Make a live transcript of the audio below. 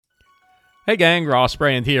Hey gang, Ross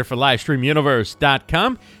Brand here for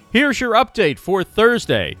LivestreamUniverse.com. Here's your update for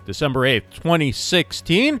Thursday, December 8th,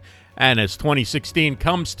 2016. And as 2016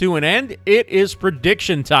 comes to an end, it is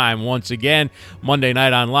prediction time once again. Monday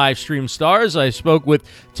night on Livestream Stars, I spoke with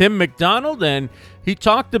Tim McDonald, and he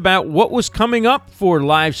talked about what was coming up for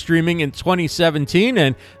live streaming in 2017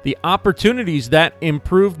 and the opportunities that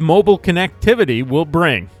improved mobile connectivity will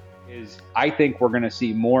bring. I think we're going to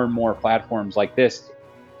see more and more platforms like this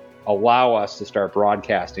allow us to start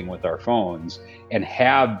broadcasting with our phones and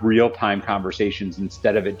have real-time conversations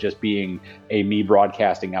instead of it just being a me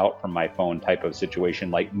broadcasting out from my phone type of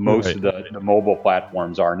situation like most of the mobile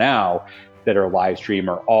platforms are now that are live stream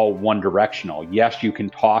are all one directional. Yes, you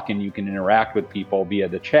can talk and you can interact with people via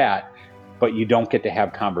the chat, but you don't get to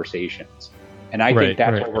have conversations. And I think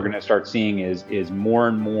that's what we're going to start seeing is more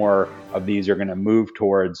and more of these are going to move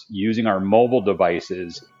towards using our mobile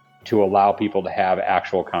devices to allow people to have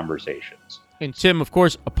actual conversations. And Tim, of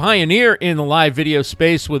course, a pioneer in the live video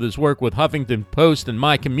space with his work with Huffington Post and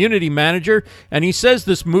My Community Manager, and he says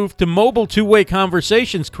this move to mobile two-way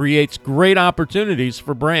conversations creates great opportunities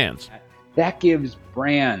for brands. That gives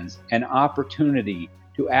brands an opportunity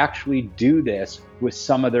to actually do this with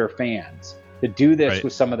some of their fans, to do this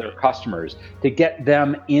with some of their customers, to get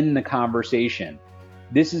them in the conversation.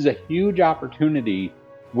 This is a huge opportunity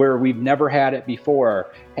where we've never had it before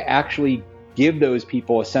to actually give those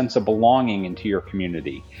people a sense of belonging into your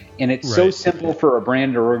community. And it's so simple for a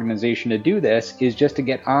brand or organization to do this is just to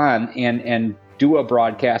get on and do a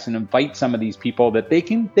broadcast and invite some of these people that they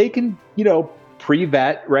can,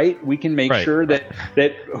 pre-vet, right? We can make sure that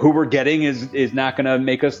who we're getting is not going to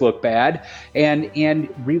make us look bad, and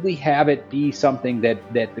really have it be something that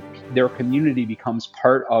their community becomes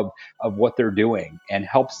part of what they're doing and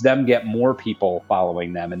helps them get more people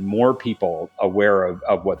following them and more people aware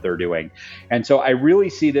of what they're doing. And so I really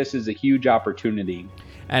see this as a huge opportunity.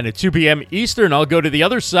 And at 2 p.m. Eastern, I'll go to the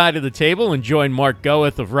other side of the table and join Mark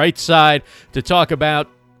Goeth of Right Side to talk about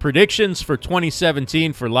predictions for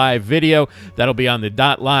 2017 for live video. That'll be on the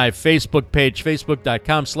 .live Facebook page,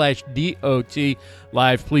 facebook.com/DOT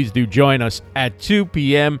live. Please do join us at 2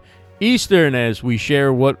 p.m. Eastern as we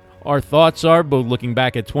share what our thoughts are, both looking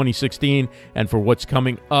back at 2016 and for what's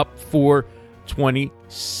coming up for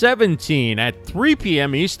 2017. At 3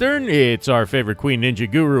 p.m. Eastern, it's our favorite Queen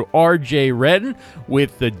Ninja guru, RJ Redden,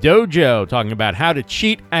 with The Dojo, talking about how to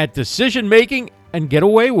cheat at decision-making and get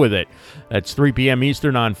away with it. That's 3 p.m.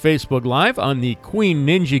 Eastern on Facebook Live on the Queen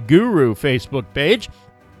Ninja Guru Facebook page.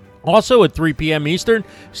 Also at 3 p.m. Eastern,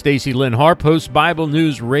 Stacey Lynn Harp hosts Bible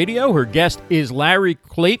News Radio. Her guest is Larry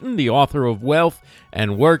Clayton, the author of Wealth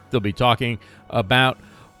and Work. They'll be talking about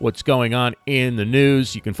what's going on in the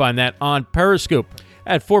news. You can find that on Periscope.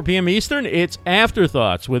 At 4 p.m. Eastern, it's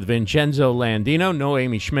Afterthoughts with Vincenzo Landino. No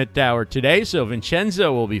Amy Schmidt-Dower today, so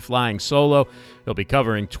Vincenzo will be flying solo. He'll be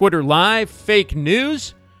covering Twitter Live, fake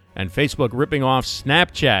news, and Facebook ripping off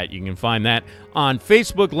Snapchat. You can find that on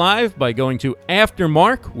Facebook Live by going to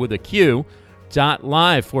Aftermark with a Q.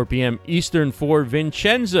 .live, 4 p.m. Eastern for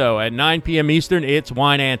Vincenzo. At 9 p.m. Eastern, it's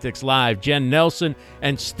Wine Antics Live. Jen Nelson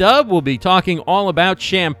and Stubb will be talking all about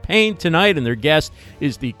champagne tonight, and their guest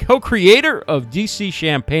is the co-creator of DC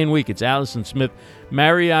Champagne Week. It's Allison Smith,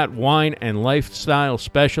 Marriott Wine and Lifestyle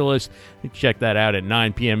Specialist. You can check that out at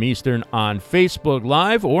 9 p.m. Eastern on Facebook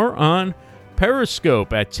Live or on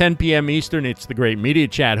Periscope. At 10 p.m. Eastern, it's the Great Media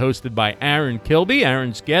Chat hosted by Aaron Kilby.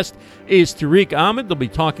 Aaron's guest is Tariq Ahmed. They'll be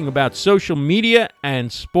talking about social media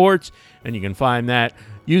and sports, and you can find that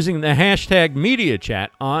using the hashtag Media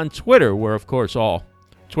Chat on Twitter, where, of course, all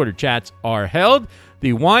Twitter chats are held.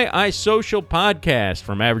 The Why I Social podcast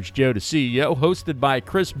from Average Joe to CEO, hosted by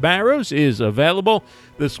Chris Barrows, is available.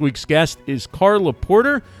 This week's guest is Carla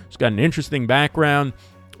Porter. She's got an interesting background.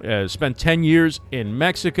 Spent 10 years in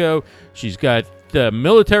Mexico. She's got the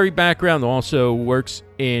military background, also works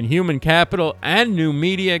in human capital and new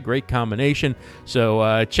media. Great combination.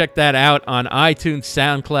 So check that out on iTunes,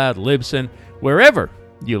 SoundCloud, Libsyn, wherever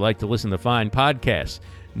you like to listen to fine podcasts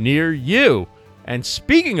near you. And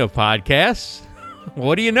speaking of podcasts,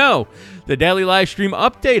 what do you know? The Daily Livestream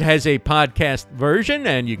Update has a podcast version,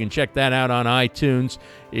 and you can check that out on iTunes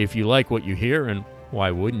if you like what you hear, and why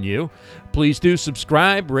wouldn't you? Please do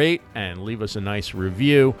subscribe, rate, and leave us a nice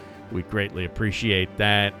review. We'd greatly appreciate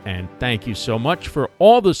that. And thank you so much for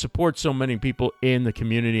all the support so many people in the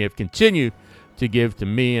community have continued to give to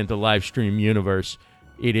me and to Livestream Universe.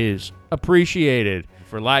 It is appreciated.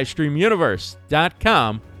 For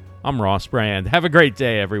LivestreamUniverse.com, I'm Ross Brand. Have a great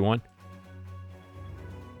day, everyone.